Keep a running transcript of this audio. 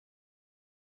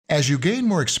As you gain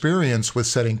more experience with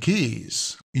setting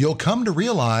keys, you'll come to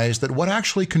realize that what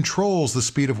actually controls the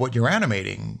speed of what you're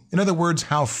animating, in other words,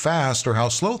 how fast or how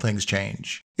slow things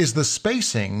change, is the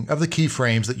spacing of the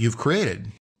keyframes that you've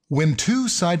created. When two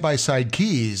side-by-side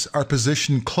keys are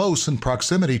positioned close in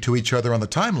proximity to each other on the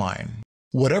timeline,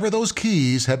 whatever those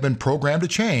keys have been programmed to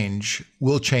change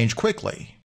will change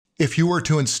quickly. If you were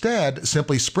to instead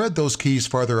simply spread those keys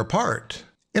farther apart,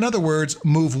 in other words,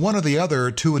 move one or the other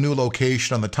to a new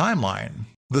location on the timeline,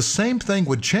 the same thing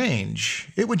would change.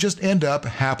 It would just end up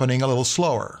happening a little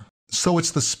slower. So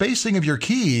it's the spacing of your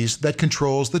keys that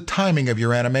controls the timing of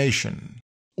your animation,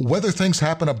 whether things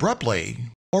happen abruptly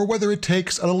or whether it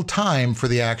takes a little time for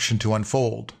the action to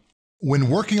unfold. When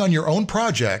working on your own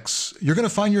projects, you're going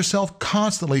to find yourself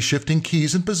constantly shifting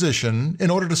keys in position in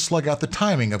order to slug out the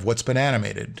timing of what's been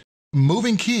animated.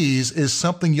 Moving keys is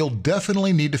something you'll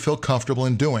definitely need to feel comfortable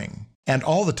in doing, and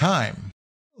all the time.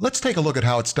 Let's take a look at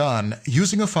how it's done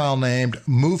using a file named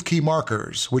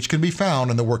MoveKeyMarkers, which can be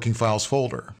found in the Working Files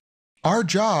folder. Our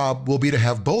job will be to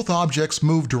have both objects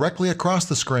move directly across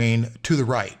the screen to the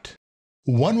right.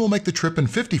 One will make the trip in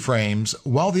 50 frames,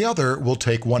 while the other will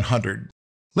take 100.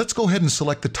 Let's go ahead and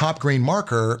select the top green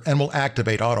marker and we'll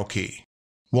activate AutoKey.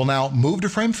 We'll now move to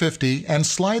frame 50 and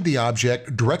slide the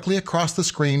object directly across the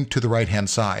screen to the right-hand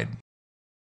side.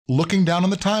 Looking down on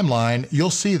the timeline,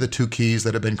 you'll see the two keys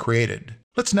that have been created.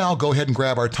 Let's now go ahead and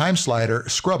grab our time slider,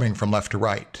 scrubbing from left to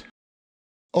right.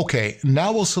 Okay,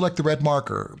 now we'll select the red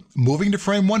marker, moving to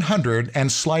frame 100 and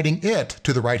sliding it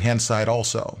to the right-hand side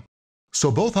also.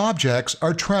 So both objects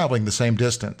are traveling the same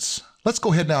distance. Let's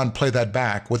go ahead now and play that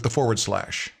back with the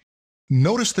 /.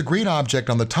 Notice the green object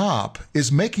on the top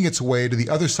is making its way to the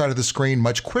other side of the screen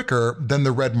much quicker than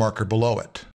the red marker below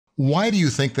it. Why do you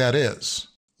think that is?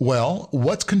 Well,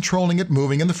 what's controlling it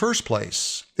moving in the first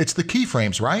place? It's the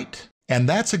keyframes, right? And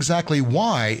that's exactly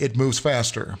why it moves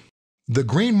faster. The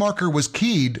green marker was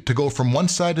keyed to go from one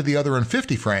side to the other in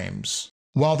 50 frames,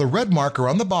 while the red marker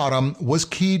on the bottom was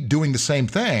keyed doing the same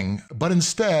thing, but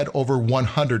instead over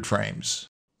 100 frames.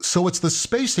 So it's the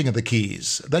spacing of the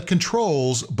keys that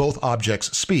controls both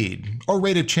objects' speed, or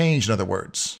rate of change in other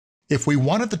words. If we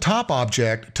wanted the top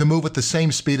object to move at the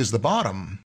same speed as the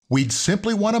bottom, we'd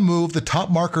simply want to move the top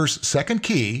marker's second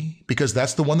key, because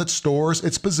that's the one that stores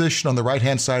its position on the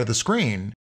right-hand side of the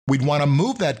screen. We'd want to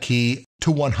move that key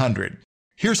to 100.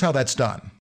 Here's how that's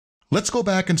done. Let's go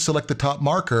back and select the top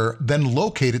marker, then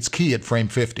locate its key at frame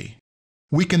 50.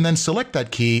 We can then select that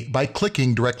key by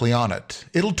clicking directly on it.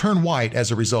 It'll turn white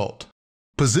as a result.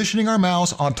 Positioning our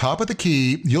mouse on top of the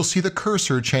key, you'll see the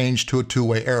cursor change to a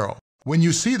two-way arrow. When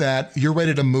you see that, you're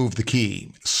ready to move the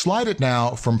key. Slide it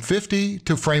now from 50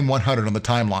 to frame 100 on the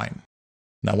timeline.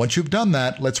 Now once you've done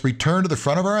that, let's return to the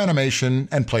front of our animation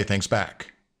and play things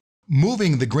back.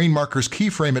 Moving the green marker's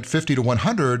keyframe at 50 to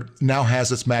 100 now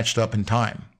has us matched up in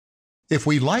time. If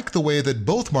we like the way that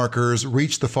both markers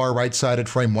reach the far right side at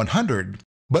frame 100,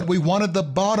 but we wanted the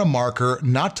bottom marker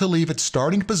not to leave its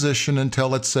starting position until,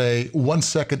 let's say, 1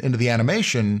 second into the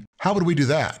animation, how would we do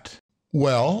that?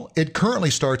 Well, it currently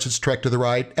starts its trek to the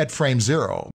right at frame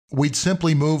 0. We'd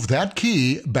simply move that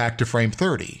key back to frame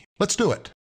 30. Let's do it.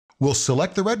 We'll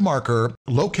select the red marker,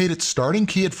 locate its starting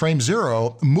key at frame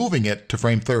 0, moving it to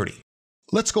frame 30.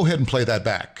 Let's go ahead and play that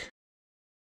back.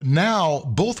 Now,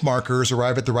 both markers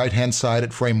arrive at the right-hand side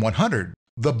at frame 100.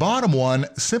 The bottom one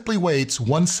simply waits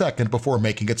 1 second before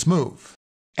making its move.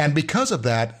 And because of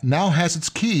that, now has its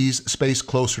keys spaced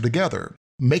closer together,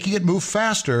 making it move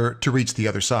faster to reach the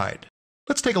other side.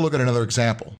 Let's take a look at another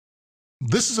example.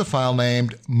 This is a file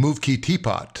named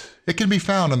MoveKeyTeapot. It can be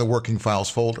found in the Working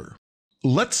Files folder.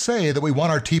 Let's say that we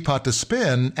want our teapot to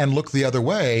spin and look the other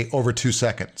way over 2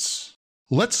 seconds.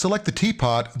 Let's select the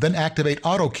teapot, then activate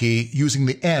AutoKey using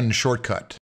the N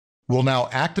shortcut. We'll now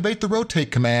activate the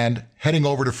Rotate command, heading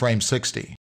over to frame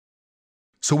 60.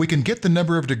 So we can get the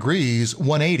number of degrees,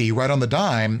 180, right on the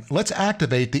dime, let's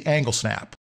activate the Angle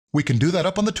Snap. We can do that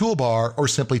up on the toolbar or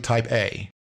simply type A.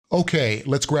 Okay,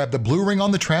 let's grab the blue ring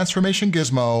on the transformation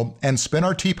gizmo and spin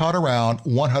our teapot around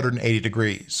 180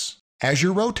 degrees. As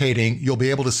you're rotating, you'll be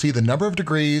able to see the number of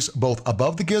degrees both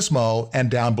above the gizmo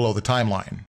and down below the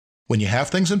timeline. When you have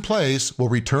things in place, we'll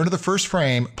return to the first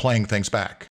frame, playing things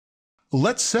back.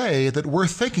 Let's say that we're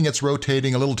thinking it's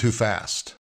rotating a little too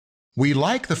fast. We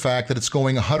like the fact that it's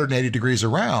going 180 degrees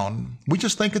around, we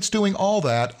just think it's doing all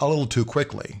that a little too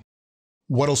quickly.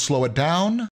 What'll slow it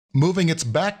down? Moving its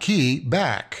back key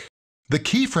back. The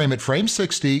keyframe at frame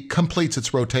 60 completes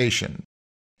its rotation.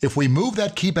 If we move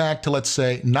that key back to, let's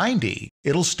say, 90,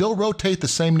 it'll still rotate the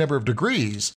same number of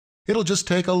degrees, it'll just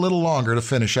take a little longer to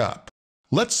finish up.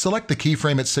 Let's select the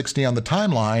keyframe at 60 on the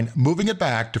timeline, moving it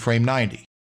back to frame 90.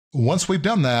 Once we've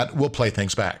done that, we'll play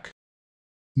things back.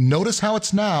 Notice how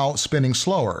it's now spinning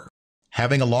slower,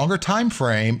 having a longer time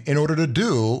frame in order to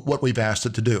do what we've asked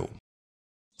it to do.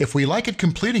 If we like it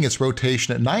completing its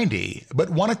rotation at 90, but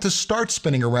want it to start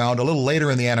spinning around a little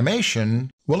later in the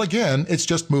animation, well again, it's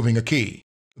just moving a key.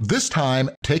 This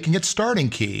time, taking its starting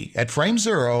key at frame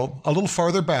 0 a little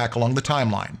farther back along the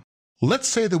timeline. Let's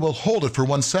say that we'll hold it for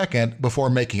 1 second before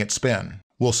making it spin.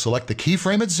 We'll select the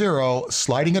keyframe at 0,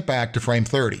 sliding it back to frame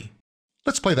 30.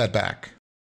 Let's play that back.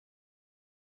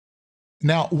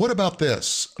 Now, what about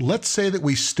this? Let's say that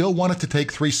we still want it to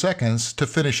take 3 seconds to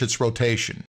finish its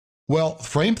rotation. Well,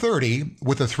 frame 30,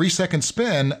 with a 3-second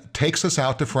spin, takes us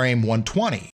out to frame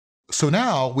 120. So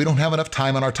now we don't have enough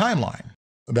time on our timeline.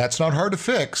 That's not hard to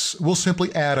fix. We'll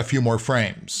simply add a few more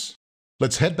frames.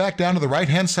 Let's head back down to the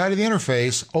right-hand side of the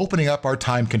interface, opening up our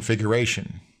time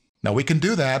configuration. Now we can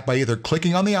do that by either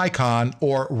clicking on the icon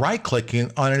or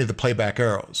right-clicking on any of the playback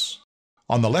arrows.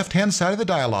 On the left-hand side of the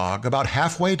dialog, about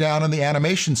halfway down in the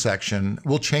animation section,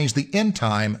 we'll change the end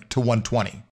time to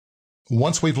 120.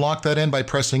 Once we've locked that in by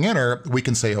pressing Enter, we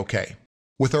can say OK.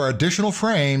 With our additional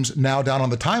frames now down on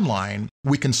the timeline,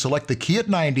 we can select the key at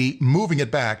 90, moving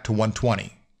it back to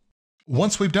 120.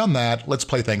 Once we've done that, let's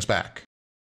play things back.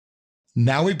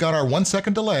 Now we've got our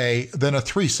 1-second delay, then a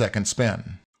 3-second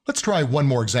spin. Let's try one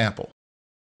more example.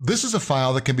 This is a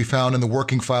file that can be found in the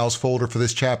Working Files folder for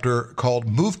this chapter called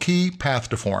Move Key Path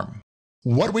Deform.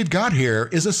 What we've got here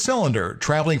is a cylinder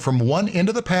traveling from one end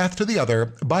of the path to the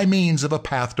other by means of a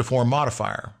Path Deform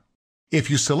modifier. If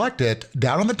you select it,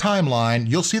 down on the timeline,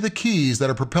 you'll see the keys that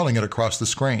are propelling it across the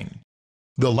screen.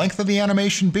 The length of the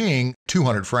animation being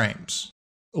 200 frames.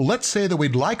 Let's say that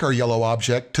we'd like our yellow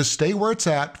object to stay where it's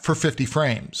at for 50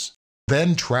 frames,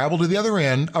 then travel to the other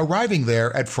end, arriving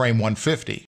there at frame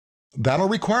 150. That'll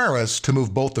require us to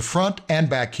move both the front and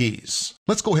back keys.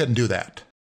 Let's go ahead and do that.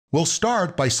 We'll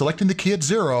start by selecting the key at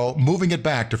 0, moving it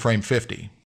back to frame 50.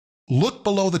 Look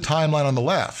below the timeline on the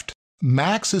left.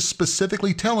 Max is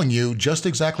specifically telling you just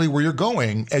exactly where you're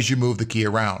going as you move the key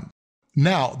around.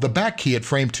 Now, the back key at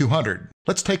frame 200.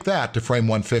 Let's take that to frame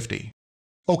 150.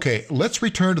 Okay, let's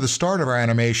return to the start of our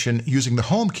animation using the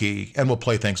home key and we'll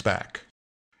play things back.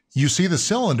 You see the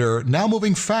cylinder now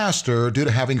moving faster due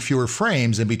to having fewer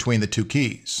frames in between the two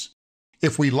keys.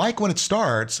 If we like when it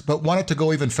starts but want it to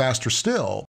go even faster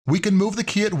still, we can move the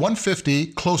key at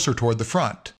 150 closer toward the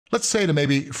front. Let's say to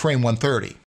maybe frame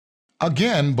 130.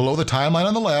 Again, below the timeline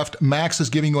on the left, Max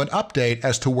is giving you an update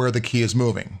as to where the key is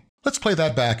moving. Let's play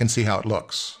that back and see how it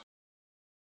looks.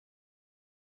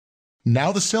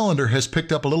 Now the cylinder has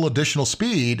picked up a little additional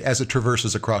speed as it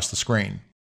traverses across the screen.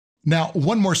 Now,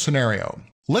 one more scenario.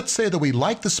 Let's say that we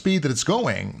like the speed that it's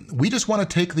going, we just want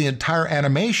to take the entire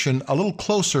animation a little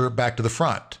closer back to the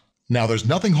front. Now there's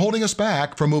nothing holding us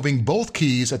back from moving both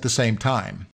keys at the same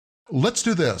time. Let's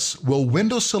do this. We'll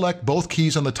window select both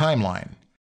keys on the timeline.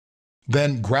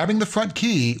 Then, grabbing the front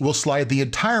key, we'll slide the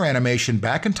entire animation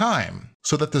back in time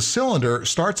so that the cylinder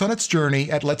starts on its journey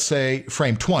at, let's say,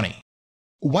 frame 20.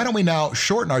 Why don't we now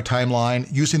shorten our timeline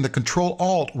using the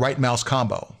Control-Alt right mouse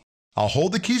combo. I'll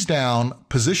hold the keys down,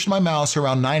 position my mouse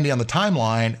around 90 on the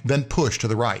timeline, then push to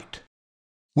the right.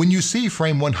 When you see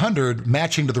frame 100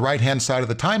 matching to the right-hand side of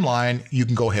the timeline, you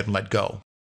can go ahead and let go.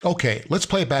 Okay, let's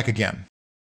play it back again.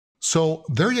 So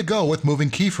there you go with moving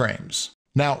keyframes.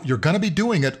 Now, you're going to be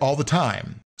doing it all the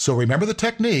time, so remember the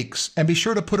techniques and be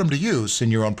sure to put them to use in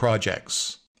your own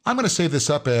projects. I'm going to save this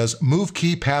up as Move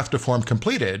Key Path Deform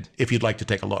Completed if you'd like to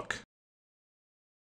take a look.